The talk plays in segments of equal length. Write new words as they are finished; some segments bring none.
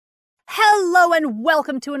Hello and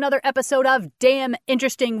welcome to another episode of Damn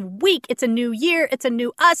Interesting Week. It's a new year, it's a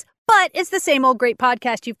new us, but it's the same old great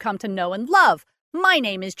podcast you've come to know and love. My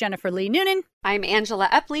name is Jennifer Lee Noonan. I'm Angela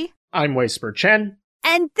Epley. I'm Whisper Chen.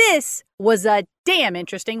 And this was a damn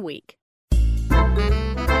interesting week.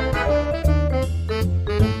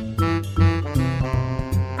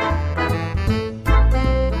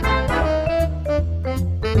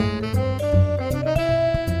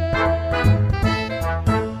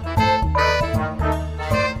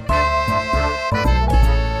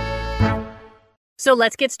 So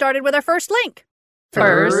let's get started with our first link.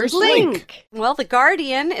 First link. Well, The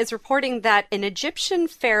Guardian is reporting that an Egyptian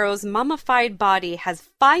pharaoh's mummified body has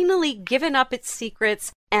finally given up its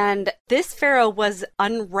secrets, and this pharaoh was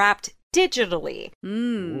unwrapped digitally.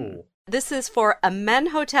 This is for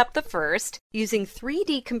Amenhotep I using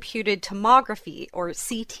 3D computed tomography or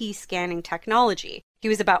CT scanning technology. He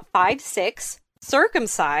was about 5'6",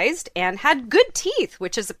 circumcised, and had good teeth,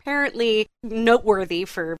 which is apparently noteworthy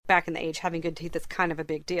for back in the age. Having good teeth is kind of a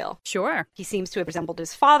big deal. Sure. He seems to have resembled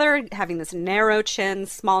his father, having this narrow chin,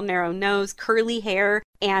 small narrow nose, curly hair,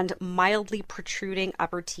 and mildly protruding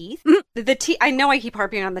upper teeth. The teeth, I know I keep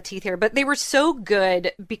harping on the teeth here, but they were so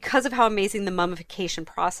good because of how amazing the mummification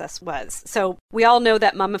process was. So we all know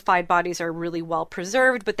that mummified bodies are really well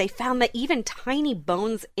preserved, but they found that even tiny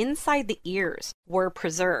bones inside the ears were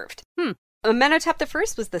preserved. Amenhotep I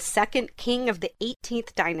was the second king of the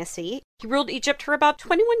 18th dynasty. He ruled Egypt for about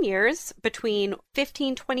 21 years between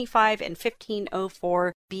 1525 and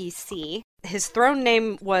 1504 BC. His throne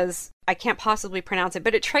name was, I can't possibly pronounce it,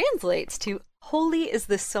 but it translates to Holy is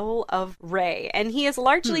the Soul of Re, and he is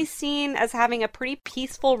largely seen as having a pretty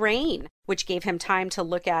peaceful reign, which gave him time to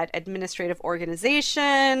look at administrative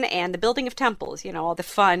organization and the building of temples, you know, all the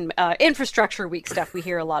fun infrastructure week stuff we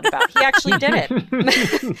hear a lot about. He actually did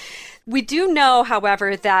it. We do know,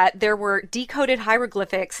 however, that there were decoded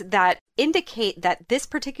hieroglyphics that indicate that this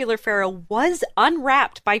particular pharaoh was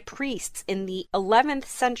unwrapped by priests in the 11th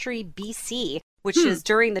century BC, which is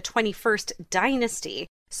during the 21st dynasty.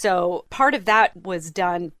 So part of that was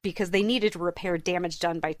done because they needed to repair damage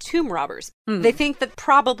done by tomb robbers. They think that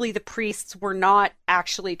probably the priests were not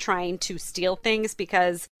actually trying to steal things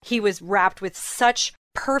because he was wrapped with such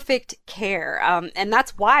perfect care. And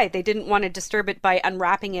that's why they didn't want to disturb it by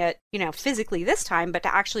unwrapping it, you know, physically this time, but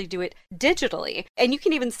to actually do it digitally. And you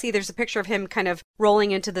can even see there's a picture of him kind of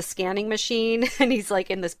rolling into the scanning machine, and he's like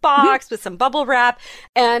in this box with some bubble wrap.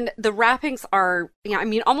 And the wrappings are, you know, I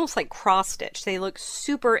mean, almost like cross-stitched. They look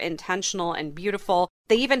super intentional and beautiful.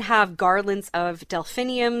 They even have garlands of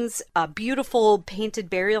delphiniums, a beautiful painted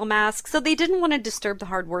burial mask. So they didn't want to disturb the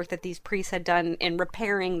hard work that these priests had done in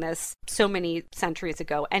repairing this so many centuries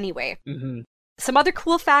ago anyway. Some other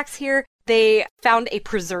cool facts here. They found a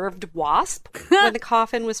preserved wasp when the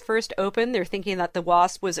coffin was first opened. They're thinking that the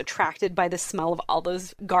wasp was attracted by the smell of all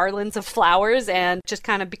those garlands of flowers and just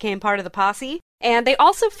kind of became part of the posse. And they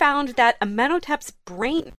also found that Amenhotep's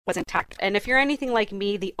brain was intact. And if you're anything like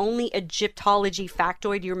me, the only Egyptology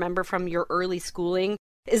factoid you remember from your early schooling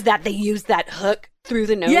is that they used that hook through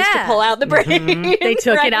the nose to pull out the brain. They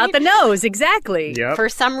took it out the nose, exactly. Yep. For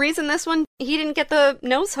some reason, this one, he didn't get the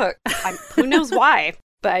nose hook. Who knows why?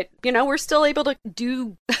 But, you know, we're still able to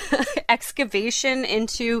do excavation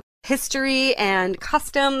into history and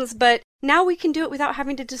customs, but now we can do it without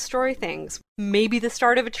having to destroy things. Maybe the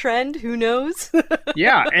start of a trend, who knows?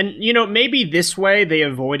 Yeah, and, you know, maybe this way they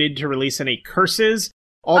avoided to release any curses,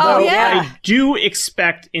 although I do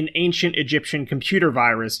expect an ancient Egyptian computer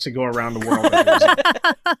virus to go around the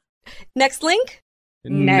world. Next link?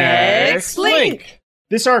 Next link!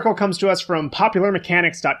 This article comes to us from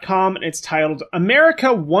PopularMechanics.com, and it's titled,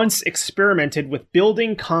 America Once Experimented with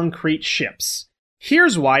Building Concrete Ships.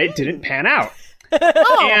 Here's why it didn't pan out.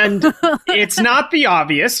 And it's not the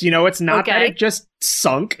obvious, you know, it's not that it just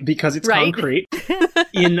sunk because it's concrete.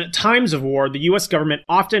 In times of war, the U.S. government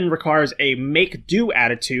often requires a make-do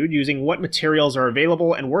attitude, using what materials are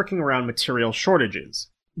available and working around material shortages.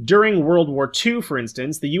 During World War II, for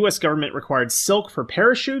instance, the U.S. government required silk for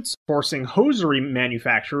parachutes, forcing hosiery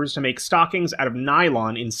manufacturers to make stockings out of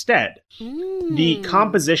nylon instead. The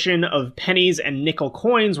composition of pennies and nickel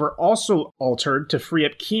coins were also altered to free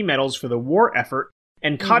up key metals for the war effort,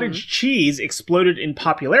 and cottage cheese exploded in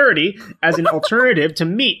popularity as an alternative to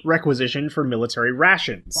meat requisitioned for military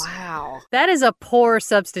rations. Wow. That is a poor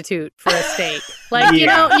substitute for a steak. Like, you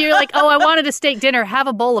know, you're like, oh, I wanted a steak dinner. Have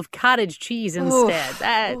a bowl of cottage cheese instead.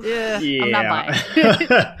 I'm not buying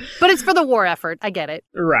it. But it's for the war effort. I get it.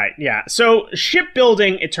 Right, yeah. So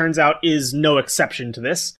shipbuilding, it turns out, is no exception to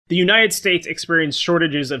this. The United States experienced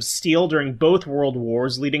shortages of steel during both world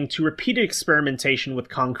wars, leading to repeated experimentation with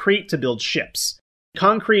concrete to build ships.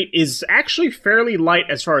 Concrete is actually fairly light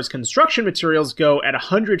as far as construction materials go at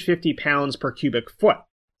 150 pounds per cubic foot.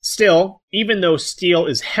 Still, even though steel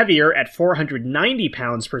is heavier at 490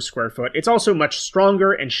 pounds per square foot, it's also much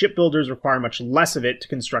stronger, and shipbuilders require much less of it to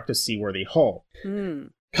construct a seaworthy hull.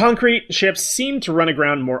 Concrete ships seem to run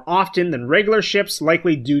aground more often than regular ships,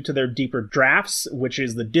 likely due to their deeper drafts, which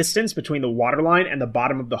is the distance between the waterline and the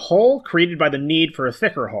bottom of the hull, created by the need for a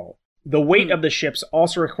thicker hull. The weight of the ships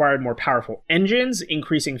also required more powerful engines,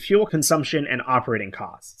 increasing fuel consumption and operating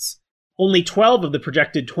costs. Only 12 of the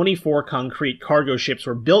projected 24 concrete cargo ships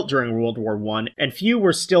were built during World War I, and few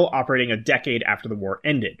were still operating a decade after the war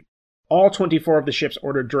ended. All 24 of the ships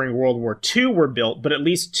ordered during World War II were built, but at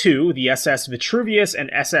least 2, the SS Vitruvius and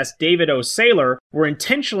SS David O. Sailor, were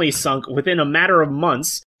intentionally sunk within a matter of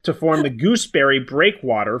months to form the Gooseberry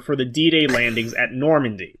breakwater for the D-Day landings at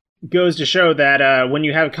Normandy. Goes to show that when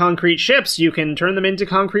you have concrete ships, you can turn them into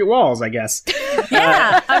concrete walls, I guess.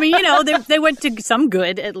 Yeah, I mean, you know, they went to some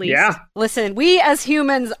good, at least. Yeah. Listen, we as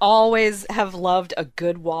humans always have loved a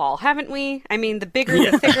good wall, haven't we? I mean, the bigger,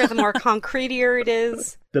 the thicker, the more concretier it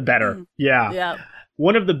is. The better. Yeah.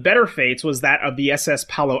 One of the better fates was that of the SS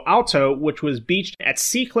Palo Alto, which was beached at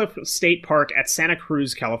Seacliff State Park at Santa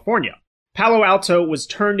Cruz, California. Palo Alto was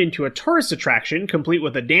turned into a tourist attraction, complete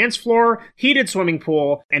with a dance floor, heated swimming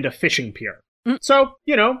pool, and a fishing pier. So,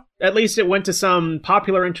 you know, at least it went to some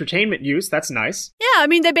popular entertainment use. That's nice. Yeah, I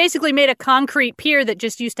mean, they basically made a concrete pier that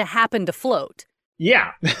just used to happen to float.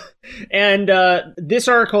 Yeah. And this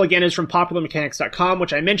article, again, is from popularmechanics.com,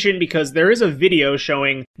 which I mentioned because there is a video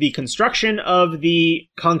showing the construction of the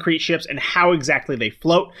concrete ships and how exactly they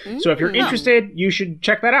float. So if you're interested, you should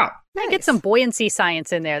check that out. Nice. Get some buoyancy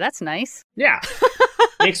science in there. That's nice. Yeah.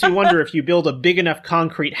 Makes me wonder if you build a big enough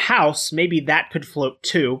concrete house, maybe that could float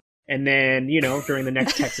too. And then, you know, during the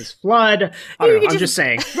next Texas flood, I don't know, I'm just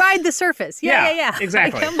saying. Ride the surface. Yeah.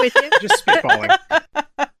 Exactly. I'm with you. Just spitballing.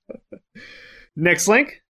 Next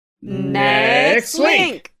link. Next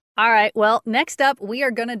link. All right. Well, next up, we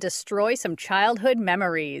are going to destroy some childhood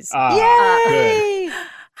memories. Yay! Good.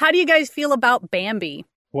 How do you guys feel about Bambi?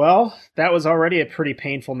 Well, that was already a pretty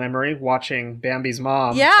painful memory, watching Bambi's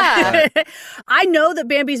mom. Yeah. I know that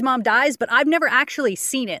Bambi's mom dies, but I've never actually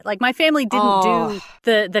seen it. Like, my family didn't do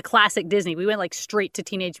the classic Disney. We went, like, straight to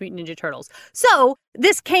Teenage Mutant Ninja Turtles. So,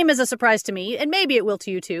 this came as a surprise to me, and maybe it will to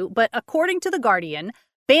you too, but according to The Guardian,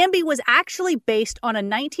 Bambi was actually based on a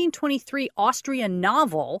 1923 Austrian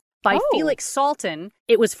novel by Felix Salten.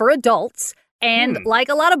 It was for adults. And like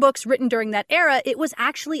a lot of books written during that era, it was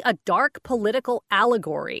actually a dark political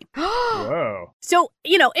allegory. Whoa. So,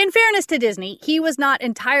 you know, in fairness to Disney, he was not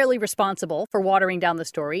entirely responsible for watering down the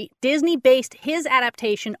story. Disney based his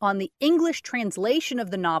adaptation on the English translation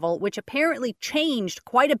of the novel, which apparently changed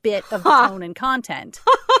quite a bit of the tone and content.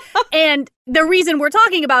 And the reason we're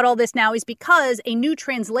talking about all this now is because a new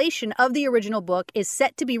translation of the original book is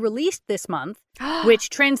set to be released this month, which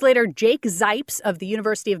translator Jake Zipes of the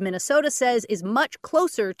University of Minnesota says is much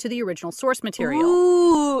closer to the original source material.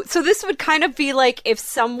 Ooh, so this would kind of be like if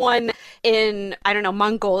someone in, I don't know,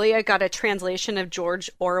 Mongolia got a translation of George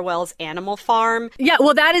Orwell's Animal Farm. Yeah,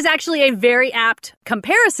 well, that is actually a very apt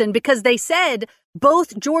comparison because they said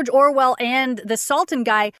both George Orwell and the Salten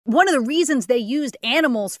guy, one of the reasons they used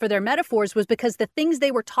animals for their metaphors was because the things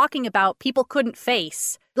they were talking about, people couldn't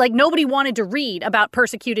face. Like, nobody wanted to read about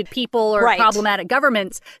persecuted people or problematic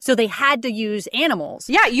governments, so they had to use animals.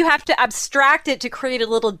 Yeah, you have to abstract it to create a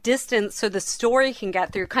little distance so the story can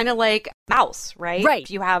get through, kind of like Mouse, right? Right.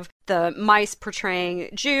 You have the mice portraying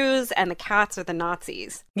Jews and the cats are the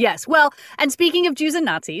Nazis. Yes, well, and speaking of Jews and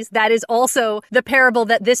Nazis, that is also the parable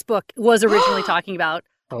that this book was originally talking about.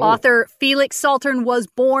 Author Felix Salten was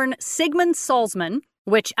born Sigmund Salzmann,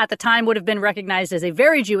 which at the time would have been recognized as a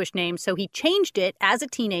very Jewish name, so he changed it as a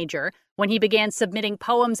teenager when he began submitting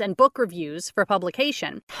poems and book reviews for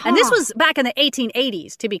publication. And this was back in the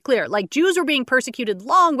 1880s, to be clear. Like, Jews were being persecuted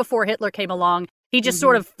long before Hitler came along. He just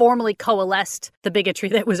sort of formally coalesced the bigotry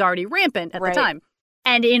that was already rampant at the time.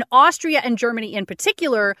 And in Austria and Germany in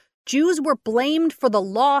particular, Jews were blamed for the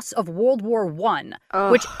loss of World War I,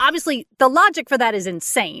 which obviously the logic for that is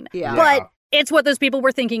insane. Yeah. But It's what those people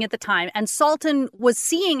were thinking at the time. And Salton was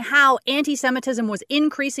seeing how anti-Semitism was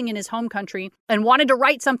increasing in his home country and wanted to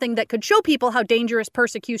write something that could show people how dangerous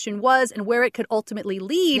persecution was and where it could ultimately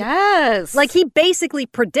lead. Yes. Like, he basically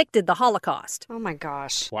predicted the Holocaust. Oh my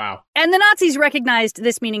gosh. Wow. And the Nazis recognized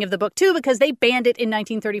this meaning of the book, too, because they banned it in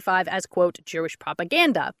 1935 as, quote, Jewish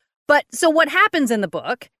propaganda. But so what happens in the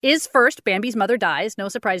book is, first, Bambi's mother dies. No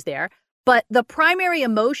surprise there. But the primary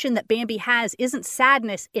emotion that Bambi has isn't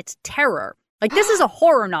sadness, it's terror. Like, this is a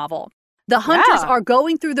horror novel. The hunters are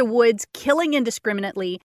going through the woods, killing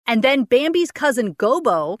indiscriminately, and then Bambi's cousin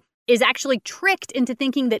Gobo is actually tricked into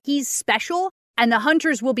thinking that he's special, and the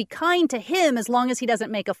hunters will be kind to him as long as he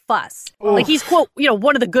doesn't make a fuss. Oof. Like, he's, quote,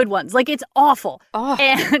 one of the good ones. Like, it's awful. Oh.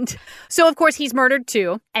 And so, of course, he's murdered,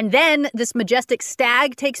 too. And then this majestic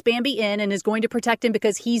stag takes Bambi in and is going to protect him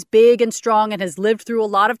because he's big and strong and has lived through a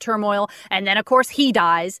lot of turmoil. And then, of course, he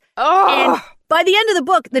dies. Oh. And by the end of the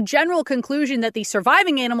book, the general conclusion that the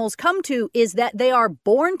surviving animals come to is that they are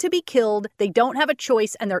born to be killed, they don't have a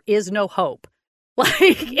choice, and there is no hope. Like,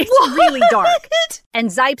 it's really dark. And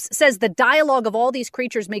Zipes says the dialogue of all these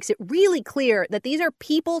creatures makes it really clear that these are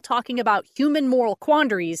people talking about human moral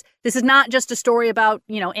quandaries. This is not just a story about,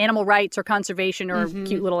 animal rights or conservation or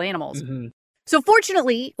cute little animals. Mm-hmm. So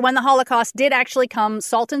fortunately, when the Holocaust did actually come,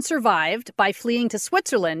 Salton survived by fleeing to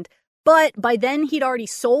Switzerland. But by then, he'd already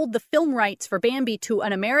sold the film rights for Bambi to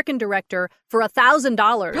an American director for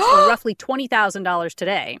 $1,000, or roughly $20,000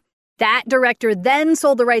 today. That director then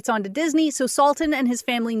sold the rights on to Disney, so Salton and his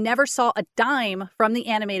family never saw a dime from the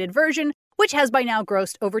animated version, which has by now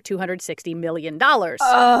grossed over $260 million.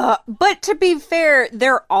 But to be fair,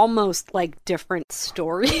 they're almost like different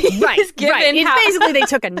stories. Right. It's basically they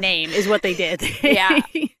took a name is what they did. Yeah.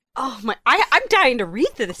 Oh my, I'm dying to read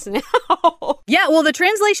this now. Yeah, well, the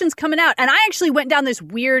translation's coming out. And I actually went down this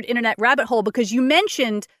weird internet rabbit hole because you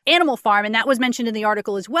mentioned Animal Farm, and that was mentioned in the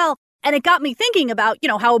article as well. And it got me thinking about,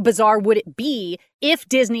 how bizarre would it be if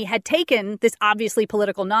Disney had taken this obviously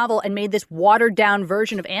political novel and made this watered down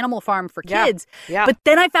version of Animal Farm for kids. Yeah. But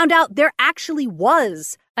then I found out there actually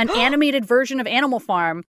was an animated version of Animal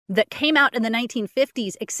Farm that came out in the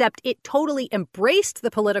 1950s, except it totally embraced the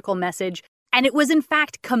political message. And it was, in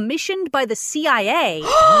fact, commissioned by the CIA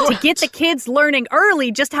to get the kids learning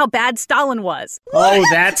early just how bad Stalin was. Oh,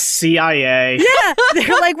 that's CIA. Yeah.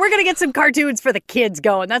 They're like, we're going to get some cartoons for the kids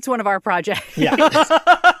going. That's one of our projects. Yeah.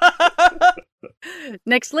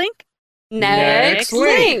 Next link? Next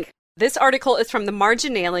link. This article is from The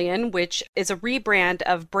Marginalian, which is a rebrand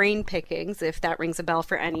of Brain Pickings, if that rings a bell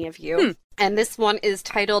for any of you. And this one is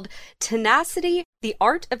titled Tenacity, the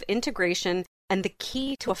Art of Integration, and the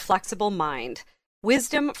Key to a Flexible Mind.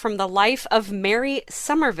 Wisdom from the life of Mary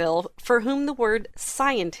Somerville, for whom the word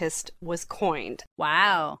scientist was coined.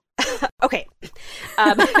 Wow. Okay.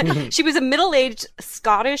 She was a middle-aged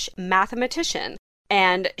Scottish mathematician,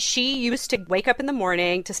 and she used to wake up in the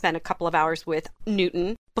morning to spend a couple of hours with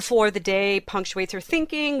Newton before the day punctuates her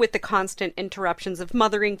thinking with the constant interruptions of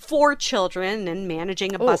mothering 4 children and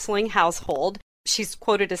managing a bustling household. She's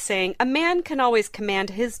quoted as saying, "A man can always command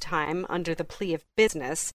his time under the plea of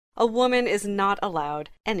business. A woman is not allowed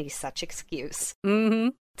any such excuse." Mm-hmm.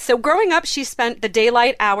 So growing up, she spent the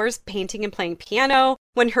daylight hours painting and playing piano.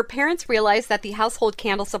 When her parents realized that the household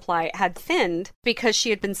candle supply had thinned because she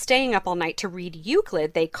had been staying up all night to read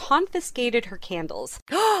Euclid, they confiscated her candles.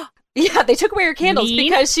 Yeah, they took away her candles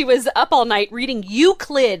because she was up all night reading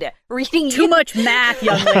Euclid. Too much math,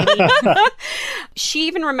 young lady. She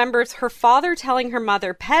even remembers her father telling her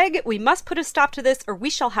mother, "Peg, we must put a stop to this or we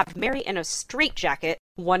shall have Mary in a straitjacket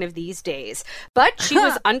one of these days." But she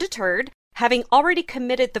was undeterred, having already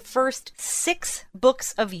committed the first 6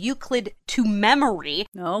 books of Euclid to memory.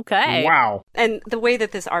 Okay. Wow. And the way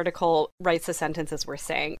that this article writes the sentences we're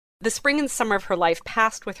saying, the spring and summer of her life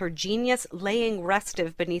passed with her genius laying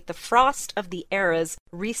restive beneath the frost of the era's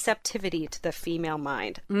receptivity to the female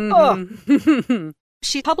mind. Mm-hmm.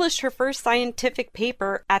 She published her first scientific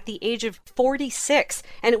paper at the age of 46,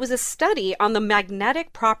 and it was a study on the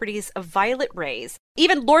magnetic properties of violet rays.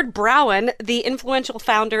 Even Lord Brougham, the influential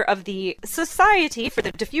founder of the Society for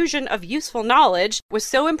the Diffusion of Useful Knowledge, was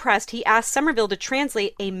so impressed he asked Somerville to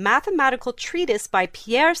translate a mathematical treatise by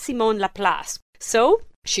Pierre-Simon Laplace. So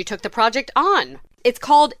she took the project on. It's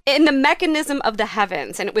called In the Mechanism of the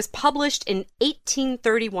Heavens, and it was published in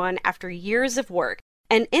 1831 after years of work.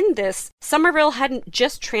 And in this, Somerville hadn't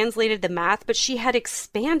just translated the math, but she had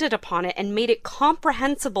expanded upon it and made it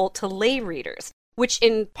comprehensible to lay readers, which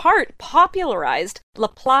in part popularized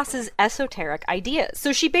Laplace's esoteric ideas.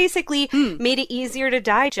 So she basically made it easier to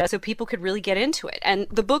digest so people could really get into it. And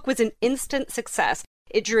the book was an instant success.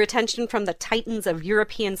 It drew attention from the titans of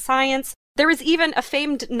European science. There was even a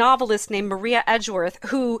famed novelist named Maria Edgeworth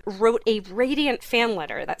who wrote a radiant fan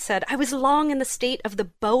letter that said, "I was long in the state of the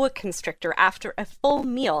boa constrictor after a full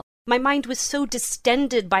meal. My mind was so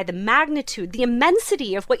distended by the magnitude, the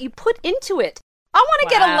immensity of what you put into it. I want to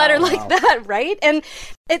get a letter like that, right?" And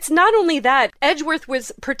it's not only that. Edgeworth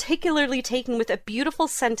was particularly taken with a beautiful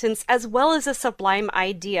sentence as well as a sublime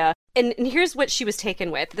idea. And here's what she was taken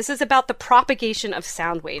with. This is about the propagation of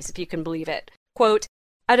sound waves, if you can believe it. Quote,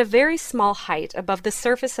 "At a very small height above the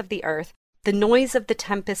surface of the earth, the noise of the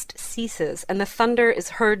tempest ceases, and the thunder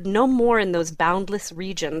is heard no more in those boundless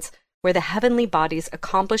regions where the heavenly bodies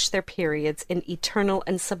accomplish their periods in eternal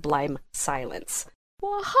and sublime silence."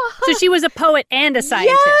 So she was a poet and a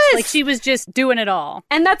scientist. Yes! Like, she was just doing it all.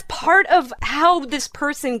 And that's part of how this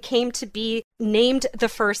person came to be named the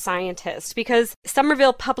first scientist, because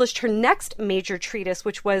Somerville published her next major treatise,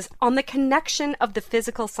 which was On the Connection of the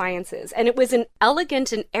Physical Sciences. And it was an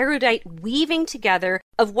elegant and erudite weaving together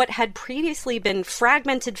of what had previously been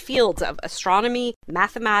fragmented fields of astronomy,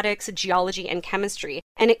 mathematics, geology, and chemistry.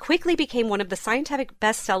 And it quickly became one of the scientific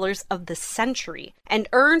bestsellers of the century and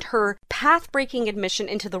earned her path-breaking admission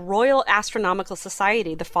into the Royal Astronomical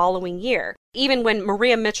Society the following year. Even when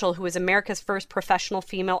Maria Mitchell, who was America's first professional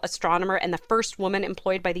female astronomer and the first woman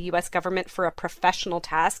employed by the U.S. government for a professional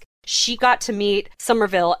task, she got to meet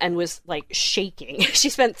Somerville and was, like, shaking. She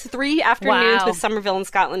spent 3 afternoons with Somerville in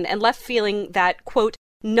Scotland and left feeling that, quote,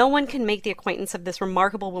 "No one can make the acquaintance of this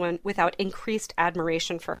remarkable woman without increased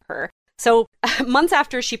admiration for her." So months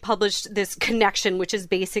after she published this connection, which is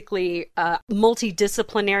basically a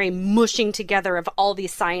multidisciplinary mushing together of all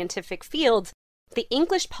these scientific fields, the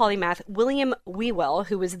English polymath William Whewell,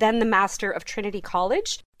 who was then the master of Trinity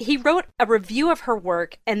College, he wrote a review of her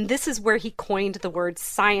work, and this is where he coined the word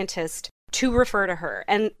scientist to refer to her.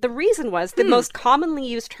 And the reason was the most commonly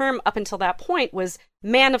used term up until that point was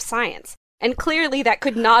man of science. And clearly that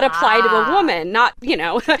could not apply to a woman, not, you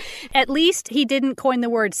know. At least he didn't coin the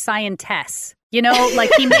word scientess. You know, like,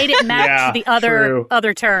 he made it match the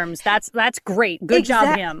other terms. That's great. Good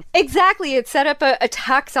job, him. Exactly. It set up a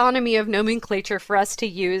taxonomy of nomenclature for us to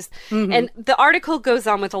use. Mm-hmm. And the article goes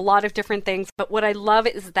on with a lot of different things. But what I love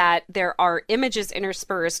is that there are images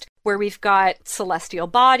interspersed where we've got celestial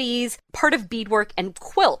bodies, part of beadwork, and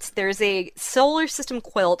quilts. There's a solar system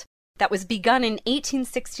quilt that was begun in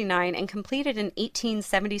 1869 and completed in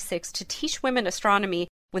 1876 to teach women astronomy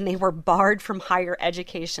when they were barred from higher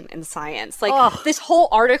education in science. Like, this whole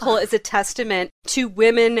article is a testament to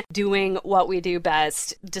women doing what we do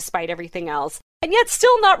best, despite everything else. And yet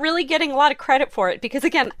still not really getting a lot of credit for it, because,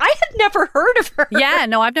 again, I had never heard of her. Yeah,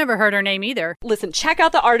 no, I've never heard her name either. Listen, check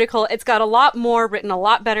out the article. It's got a lot more, written a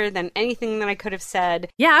lot better than anything that I could have said.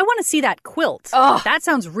 Yeah, I want to see that quilt. Oh, that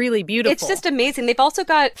sounds really beautiful. It's just amazing. They've also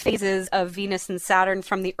got phases of Venus and Saturn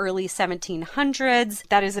from the early 1700s.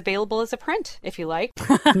 That is available as a print, if you like.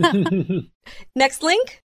 Next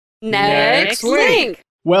link? Next link!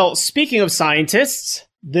 Well, speaking of scientists,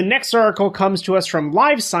 the next article comes to us from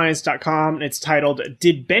livescience.com, and it's titled,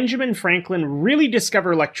 "Did Benjamin Franklin Really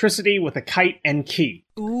Discover Electricity with a Kite and Key?"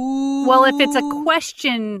 Ooh. Well, if it's a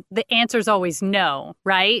question, the answer's always no,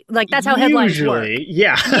 right? Like, that's how headlines work.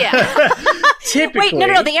 Yeah. Typically. Wait,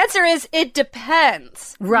 no. The answer is, it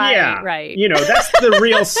depends. Right, yeah. right. You know, that's the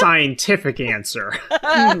real scientific answer.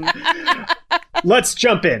 Let's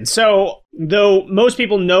jump in. So, though most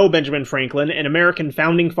people know Benjamin Franklin, an American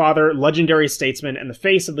founding father, legendary statesman, and the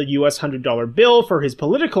face of the U.S. $100 bill for his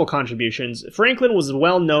political contributions, Franklin was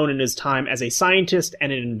well known in his time as a scientist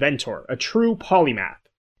and an inventor, a true polymath.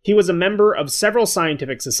 He was a member of several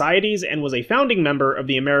scientific societies and was a founding member of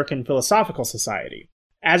the American Philosophical Society.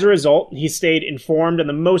 As a result, he stayed informed on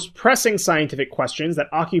the most pressing scientific questions that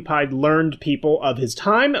occupied learned people of his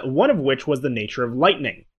time, one of which was the nature of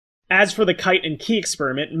lightning. As for the kite and key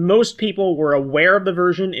experiment, most people were aware of the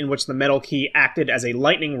version in which the metal key acted as a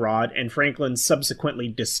lightning rod, and Franklin subsequently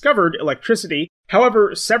discovered electricity.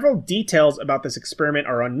 However, several details about this experiment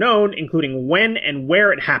are unknown, including when and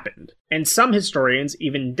where it happened, and some historians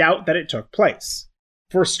even doubt that it took place.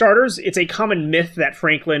 For starters, it's a common myth that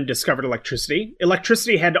Franklin discovered electricity.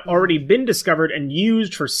 Electricity had already been discovered and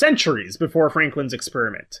used for centuries before Franklin's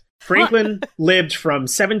experiment. Franklin lived from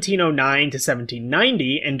 1709 to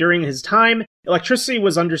 1790, and during his time, electricity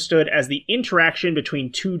was understood as the interaction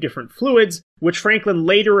between two different fluids, which Franklin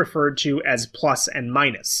later referred to as plus and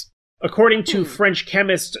minus. According to French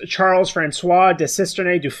chemist Charles-François de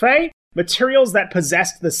Cisternay-Dufay, materials that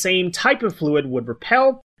possessed the same type of fluid would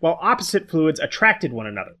repel, while opposite fluids attracted one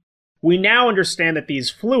another. We now understand that these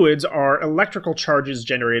fluids are electrical charges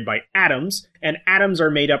generated by atoms, and atoms are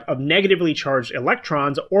made up of negatively charged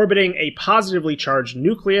electrons orbiting a positively charged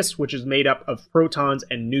nucleus, which is made up of protons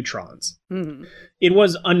and neutrons. Mm-hmm. It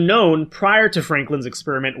was unknown prior to Franklin's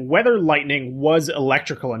experiment whether lightning was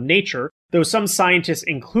electrical in nature, though some scientists,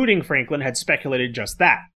 including Franklin, had speculated just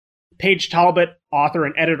that. Paige Talbot, author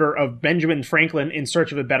and editor of Benjamin Franklin in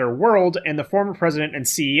Search of a Better World, and the former president and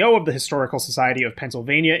CEO of the Historical Society of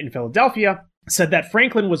Pennsylvania in Philadelphia, said that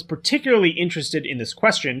Franklin was particularly interested in this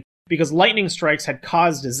question because lightning strikes had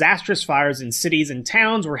caused disastrous fires in cities and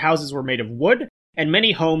towns where houses were made of wood, and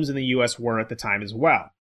many homes in the U.S. were at the time as well.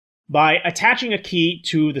 By attaching a key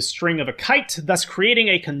to the string of a kite, thus creating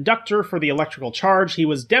a conductor for the electrical charge, he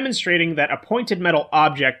was demonstrating that a pointed metal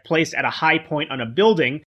object placed at a high point on a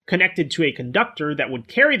building connected to a conductor that would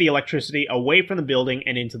carry the electricity away from the building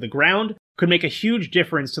and into the ground could make a huge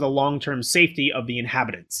difference to the long-term safety of the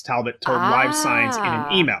inhabitants, Talbot told Live Science in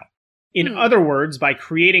an email. In other words, by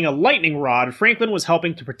creating a lightning rod, Franklin was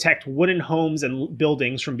helping to protect wooden homes and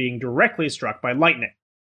buildings from being directly struck by lightning.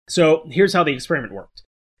 So here's how the experiment worked.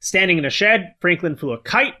 Standing in a shed, Franklin flew a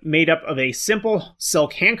kite made up of a simple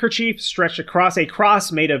silk handkerchief stretched across a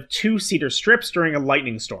cross made of 2 cedar strips during a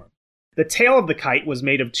lightning storm. The tail of the kite was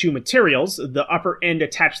made of 2 materials. The upper end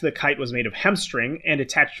attached to the kite was made of hemp string and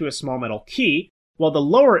attached to a small metal key, while the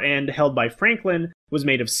lower end, held by Franklin, was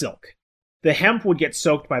made of silk. The hemp would get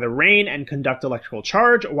soaked by the rain and conduct electrical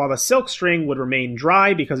charge, while the silk string would remain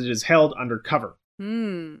dry because it is held under cover.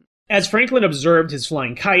 As Franklin observed his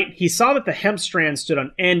flying kite, he saw that the hemp strands stood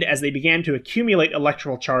on end as they began to accumulate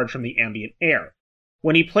electrical charge from the ambient air.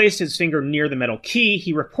 When he placed his finger near the metal key,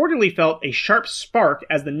 he reportedly felt a sharp spark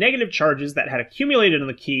as the negative charges that had accumulated on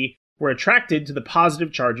the key were attracted to the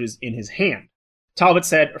positive charges in his hand. Talbot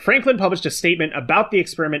said, Franklin published a statement about the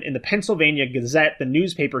experiment in the Pennsylvania Gazette, the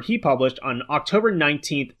newspaper he published, on October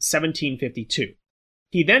 19, 1752.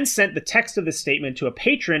 He then sent the text of this statement to a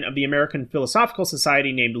patron of the American Philosophical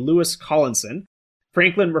Society named Louis Collinson.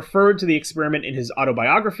 Franklin referred to the experiment in his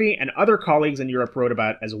autobiography, and other colleagues in Europe wrote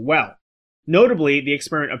about it as well. Notably, the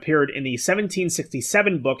experiment appeared in the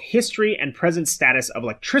 1767 book History and Present Status of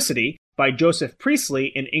Electricity by Joseph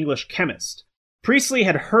Priestley, an English chemist. Priestley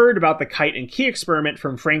had heard about the kite and key experiment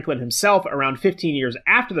from Franklin himself around 15 years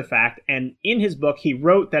after the fact, and in his book he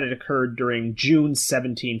wrote that it occurred during June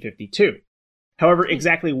 1752. However,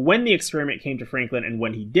 exactly when the experiment came to Franklin and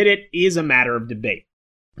when he did it is a matter of debate.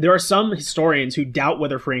 There are some historians who doubt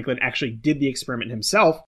whether Franklin actually did the experiment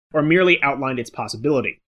himself or merely outlined its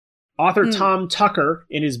possibility. Author Tom Tucker,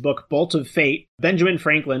 in his book Bolt of Fate, Benjamin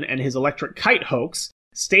Franklin and His Electric Kite Hoax,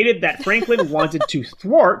 stated that Franklin wanted to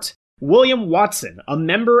thwart William Watson, a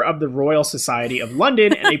member of the Royal Society of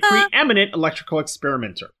London and a preeminent electrical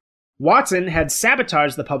experimenter. Watson had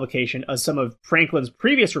sabotaged the publication of some of Franklin's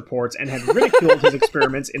previous reports and had ridiculed his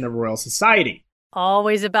experiments in the Royal Society.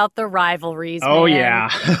 Always about the rivalries, Oh, man.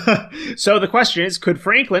 yeah. So the question is, could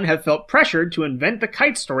Franklin have felt pressured to invent the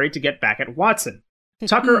kite story to get back at Watson?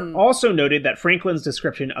 Tucker also noted that Franklin's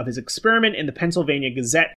description of his experiment in the Pennsylvania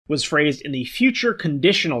Gazette was phrased in the future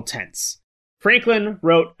conditional tense. Franklin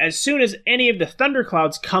wrote, as soon as any of the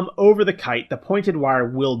thunderclouds come over the kite, the pointed wire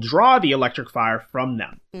will draw the electric fire from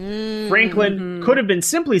them. Franklin could have been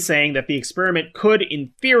simply saying that the experiment could,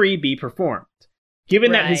 in theory, be performed.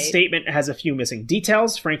 Given that his statement has a few missing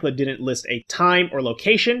details, Franklin didn't list a time or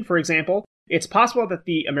location, for example, it's possible that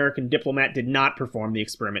the American diplomat did not perform the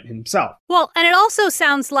experiment himself. Well, and it also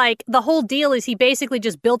sounds like the whole deal is he basically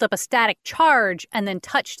just built up a static charge and then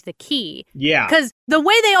touched the key. Yeah. Because the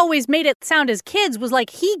way they always made it sound as kids was like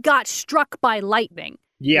he got struck by lightning.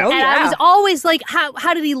 Yeah. And I was always like,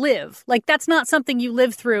 how did he live? Like, that's not something you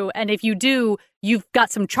live through. And if you do, you've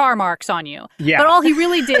got some char marks on you. Yeah. But all he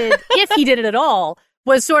really did, if he did it at all,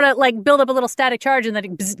 was sort of like build up a little static charge and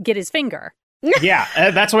then get his finger.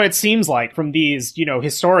 Yeah, that's what it seems like from these,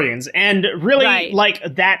 historians. And really, like,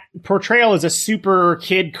 that portrayal is a super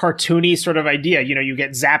kid cartoony sort of idea. You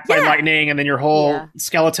get zapped by lightning and then your whole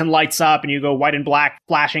skeleton lights up and you go white and black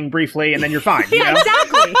flashing briefly and then you're fine.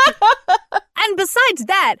 Exactly. And besides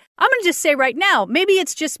that, I'm going to just say right now, maybe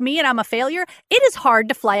it's just me and I'm a failure. It is hard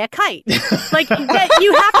to fly a kite. Like,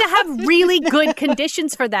 you have to have really good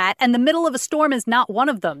conditions for that. And the middle of a storm is not one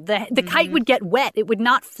of them. The kite would get wet. It would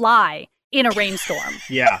not fly in a rainstorm.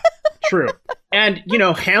 Yeah, true. And,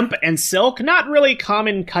 hemp and silk, not really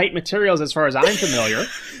common kite materials as far as I'm familiar.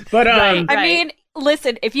 But, I mean,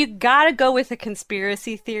 Listen, if you gotta go with a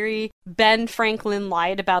conspiracy theory, Ben Franklin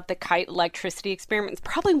lied about the kite electricity experiment. It's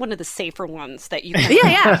probably one of the safer ones that you can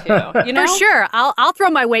yeah. You know? For sure. I'll throw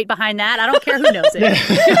my weight behind that. I don't care who knows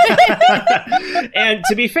it. And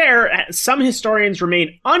to be fair, some historians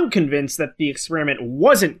remain unconvinced that the experiment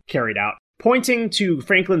wasn't carried out, pointing to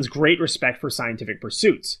Franklin's great respect for scientific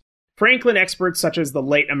pursuits. Franklin experts such as the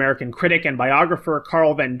late American critic and biographer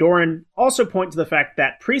Carl Van Doren also point to the fact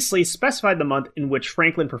that Priestley specified the month in which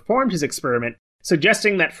Franklin performed his experiment,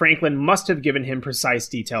 suggesting that Franklin must have given him precise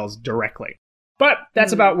details directly. But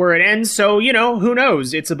that's about where it ends, so, who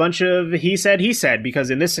knows? It's a bunch of he said, because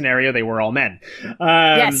in this scenario, they were all men.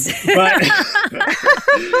 Yes. But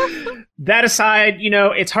that aside,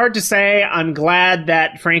 it's hard to say. I'm glad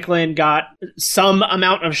that Franklin got some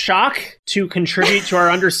amount of shock to contribute to our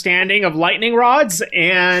understanding of lightning rods,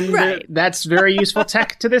 and that's very useful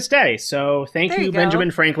tech to this day. So thank you, Benjamin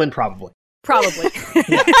Franklin, probably. Probably.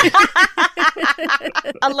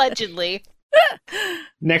 Allegedly.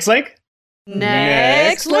 Next link.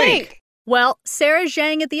 Next link. Well, Sarah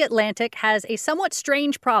Zhang at The Atlantic has a somewhat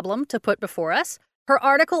strange problem to put before us. Her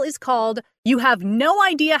article is called, "You Have No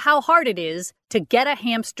Idea How Hard It Is to Get a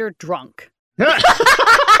Hamster Drunk."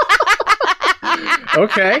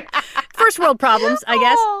 Okay. First world problems, I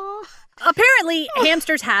guess. Apparently,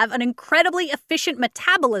 hamsters have an incredibly efficient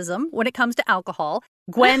metabolism when it comes to alcohol.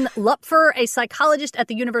 Gwen Lupfer, a psychologist at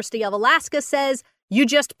the University of Alaska, says, "You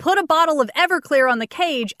just put a bottle of Everclear on the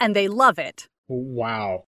cage and they love it."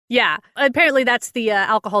 Wow. Yeah, apparently that's the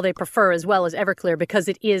alcohol they prefer as well as Everclear because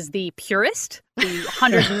it is the purest, the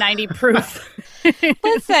 190 proof.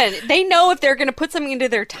 Listen, they know if they're going to put something into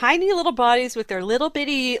their tiny little bodies with their little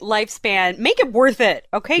bitty lifespan, make it worth it,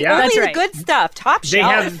 okay? Yeah. Only That's the good stuff, top They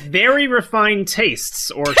shelf. have very refined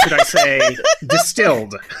tastes, or should I say,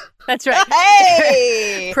 distilled. That's right.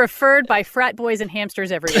 Hey! Preferred by frat boys and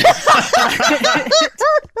hamsters everywhere.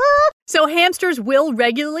 So hamsters will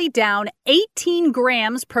regularly down 18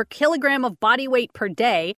 grams per kilogram of body weight per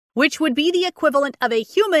day, which would be the equivalent of a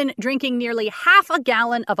human drinking nearly half a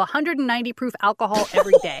gallon of 190 proof alcohol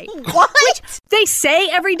every day. What? They say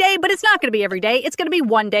every day, but it's not going to be every day. It's going to be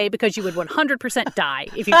one day because you would 100% die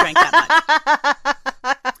if you drank that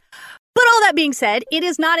much. But all that being said, it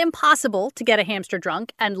is not impossible to get a hamster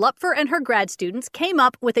drunk, and Lupfer and her grad students came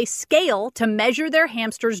up with a scale to measure their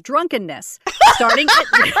hamster's drunkenness. Starting at...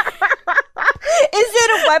 Is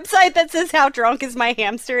it a website that says how drunk is my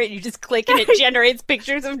hamster and you just click and it generates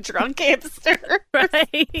pictures of drunk hamster?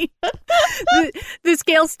 Right. The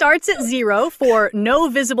scale starts at 0 for no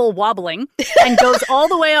visible wobbling and goes all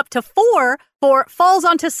the way up to 4 for falls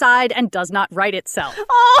onto side and does not right itself.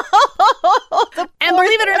 And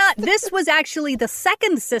believe it or not, this was actually the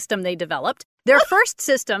second system they developed. Their first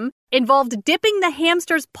system involved dipping the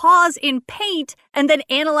hamster's paws in paint and then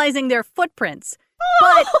analyzing their footprints.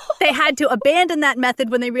 But they had to abandon that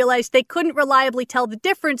method when they realized they couldn't reliably tell the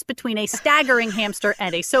difference between a staggering hamster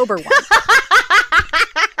and a sober one.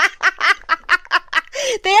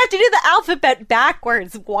 They have to do the alphabet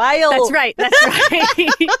backwards. Wild. That's right.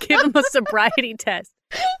 Give them a sobriety test.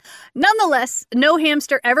 Nonetheless, no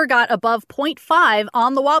hamster ever got above 0.5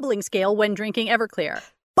 on the wobbling scale when drinking Everclear.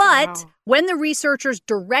 But when the researchers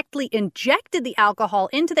directly injected the alcohol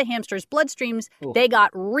into the hamster's bloodstreams, they got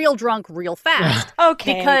real drunk real fast.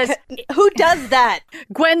 Okay. Because who does that?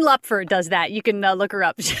 Gwen Lupfer does that. You can look her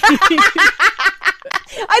up.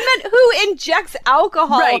 I meant who injects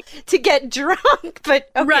alcohol to get drunk. But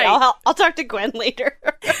okay, I'll talk to Gwen later.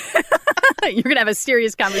 You're going to have a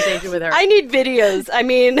serious conversation with her. I need videos. I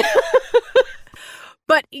mean...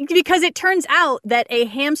 But because it turns out that a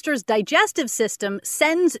hamster's digestive system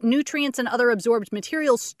sends nutrients and other absorbed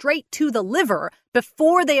materials straight to the liver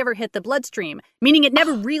before they ever hit the bloodstream, meaning it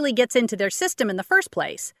never really gets into their system in the first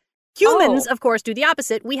place. Humans, of course, do the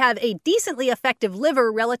opposite. We have a decently effective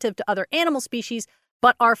liver relative to other animal species,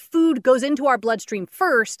 but our food goes into our bloodstream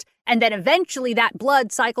first, and then eventually that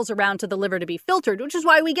blood cycles around to the liver to be filtered, which is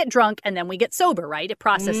why we get drunk and then we get sober, right? It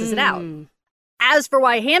processes it out. As for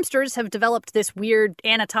why hamsters have developed this weird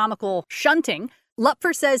anatomical shunting,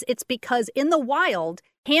 Lupfer says it's because in the wild,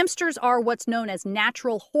 hamsters are what's known as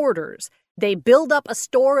natural hoarders. They build up a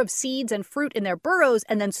store of seeds and fruit in their burrows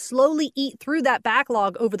and then slowly eat through that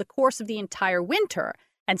backlog over the course of the entire winter.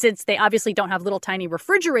 And since they obviously don't have little tiny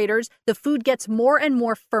refrigerators, the food gets more and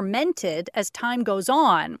more fermented as time goes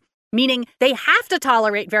on, meaning they have to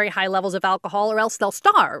tolerate very high levels of alcohol or else they'll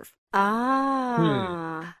starve.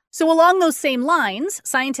 So along those same lines,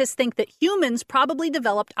 scientists think that humans probably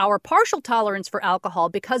developed our partial tolerance for alcohol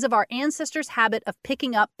because of our ancestors' habit of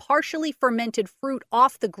picking up partially fermented fruit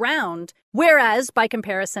off the ground, whereas, by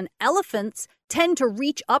comparison, elephants tend to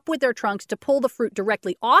reach up with their trunks to pull the fruit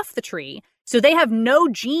directly off the tree, so they have no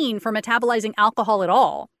gene for metabolizing alcohol at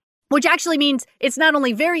all. Which actually means it's not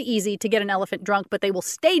only very easy to get an elephant drunk, but they will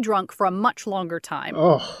stay drunk for a much longer time.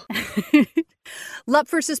 Oh.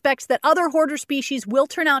 Lupfer suspects that other hoarder species will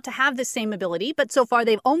turn out to have this same ability, but so far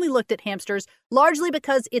they've only looked at hamsters, largely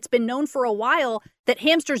because it's been known for a while that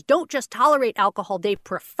hamsters don't just tolerate alcohol, they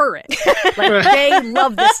prefer it. Like, they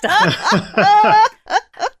love this stuff.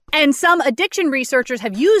 And some addiction researchers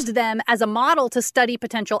have used them as a model to study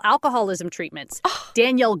potential alcoholism treatments.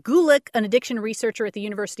 Danielle Gulick, an addiction researcher at the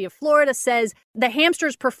University of Florida, says the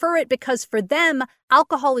hamsters prefer it because for them,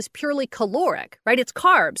 alcohol is purely caloric, right? It's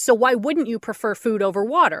carbs. So why wouldn't you prefer food over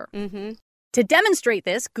water? Mm-hmm. To demonstrate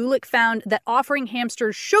this, Gulick found that offering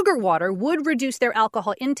hamsters sugar water would reduce their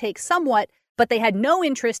alcohol intake somewhat, but they had no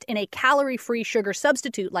interest in a calorie-free sugar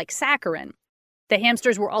substitute like saccharin. The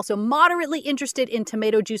hamsters were also moderately interested in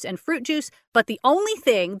tomato juice and fruit juice, but the only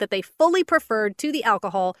thing that they fully preferred to the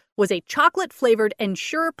alcohol was a chocolate-flavored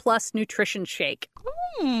Ensure Plus nutrition shake.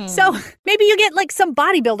 So maybe you get like some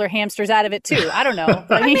bodybuilder hamsters out of it too. I don't know.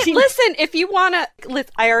 I mean, listen, if you want to,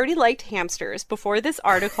 I already liked hamsters before this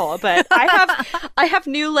article, but I have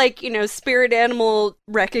new, like, you know, spirit animal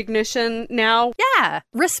recognition now. Yeah,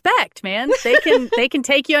 respect, man. They can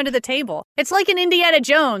take you under the table. It's like in Indiana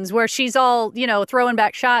Jones where she's all, you know, throwing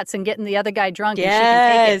back shots and getting the other guy drunk. Yes. And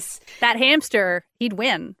she can take it. That hamster, he'd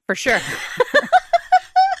win for sure.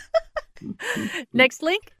 Next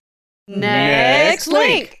link. Next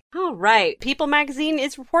link. All right. People magazine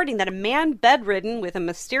is reporting that a man bedridden with a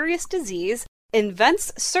mysterious disease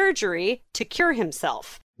invents surgery to cure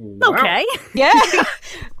himself. Wow. Okay. Yeah.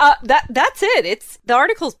 That's it. The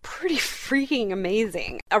article's pretty freaking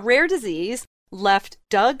amazing. A rare disease left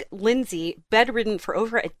Doug Lindsay bedridden for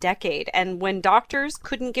over a decade, and when doctors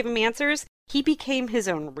couldn't give him answers, he became his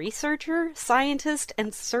own researcher, scientist,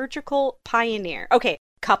 and surgical pioneer. Okay,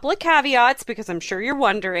 couple of caveats because I'm sure you're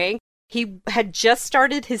wondering. He had just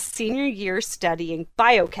started his senior year studying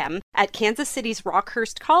biochem at Kansas City's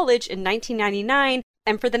Rockhurst College in 1999,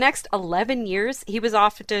 and for the next 11 years, he was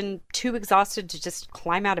often too exhausted to just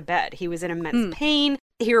climb out of bed. He was in immense pain.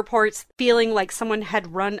 He reports feeling like someone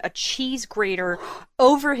had run a cheese grater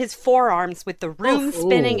over his forearms with the room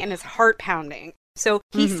spinning and his heart pounding. So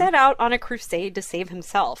he set out on a crusade to save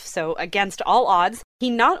himself. So against all odds, he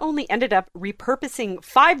not only ended up repurposing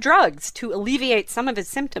 5 drugs to alleviate some of his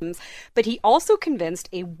symptoms, but he also convinced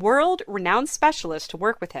a world-renowned specialist to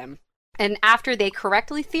work with him. And after they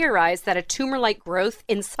correctly theorized that a tumor-like growth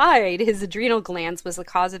inside his adrenal glands was the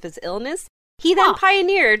cause of his illness, he then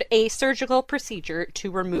pioneered a surgical procedure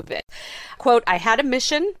to remove it. Quote, "I had a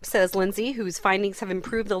mission," says Lindsay, whose findings have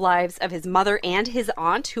improved the lives of his mother and his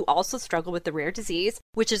aunt, who also struggle with the rare disease,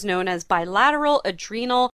 which is known as bilateral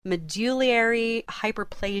adrenal medullary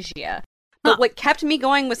hyperplasia. But what kept me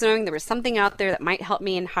going was knowing there was something out there that might help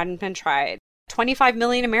me and hadn't been tried. 25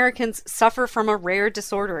 million Americans suffer from a rare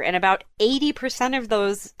disorder, and about 80% of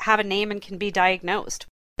those have a name and can be diagnosed.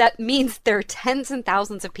 That means there are tens and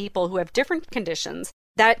thousands of people who have different conditions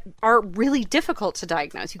that are really difficult to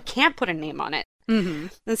diagnose. You can't put a name on it. And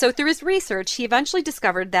so through his research, he eventually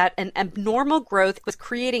discovered that an abnormal growth was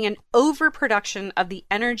creating an overproduction of the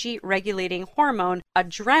energy-regulating hormone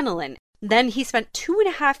adrenaline. Then he spent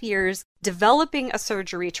 2.5 years developing a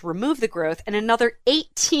surgery to remove the growth and another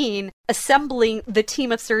 18 assembling the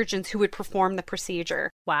team of surgeons who would perform the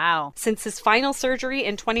procedure. Wow. Since his final surgery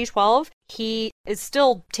in 2012, he is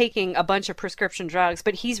still taking a bunch of prescription drugs,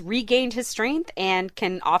 but he's regained his strength and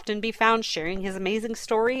can often be found sharing his amazing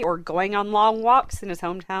story or going on long walks in his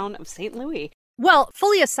hometown of St. Louis. Well,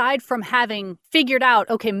 fully aside from having figured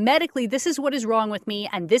out, okay, medically, this is what is wrong with me,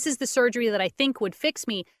 and this is the surgery that I think would fix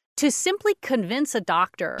me, to simply convince a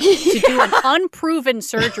doctor to do an unproven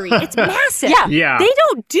surgery, it's massive. Yeah. They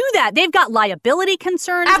don't do that. They've got liability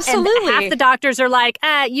concerns. Absolutely. And half the doctors are like,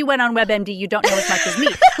 you went on WebMD, you don't know as much as me.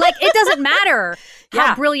 Like, it doesn't matter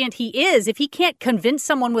how brilliant he is if he can't convince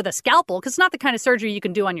someone with a scalpel, because it's not the kind of surgery you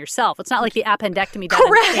can do on yourself. It's not like the appendectomy down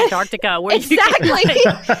in Antarctica. Where Exactly.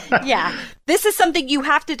 Yeah. This is something you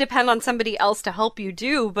have to depend on somebody else to help you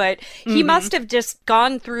do, but he must have just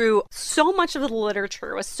gone through so much of the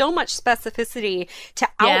literature with so much specificity to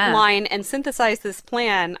outline and synthesize this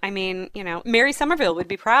plan. I mean, you know, Mary Somerville would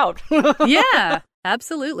be proud. Yeah,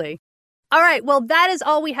 absolutely. All right, well, that is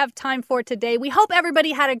all we have time for today. We hope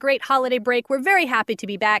everybody had a great holiday break. We're very happy to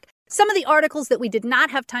be back. Some of the articles that we did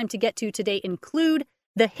not have time to get to today include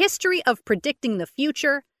The History of Predicting the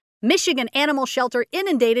Future, Michigan Animal Shelter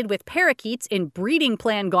inundated with parakeets in breeding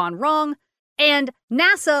plan gone wrong, and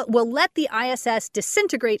NASA will let the ISS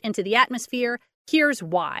disintegrate into the atmosphere. Here's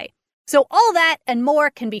why. So all that and more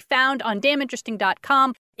can be found on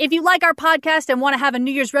damninteresting.com. If you like our podcast and want to have a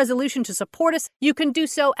New Year's resolution to support us, you can do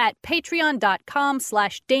so at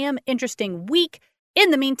patreon.com/damninterestingweek.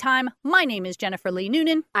 In the meantime, my name is Jennifer Lee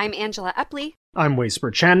Noonan. I'm Angela Epley. I'm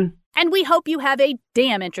Whisper Chen. And we hope you have a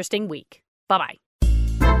damn interesting week. Bye-bye.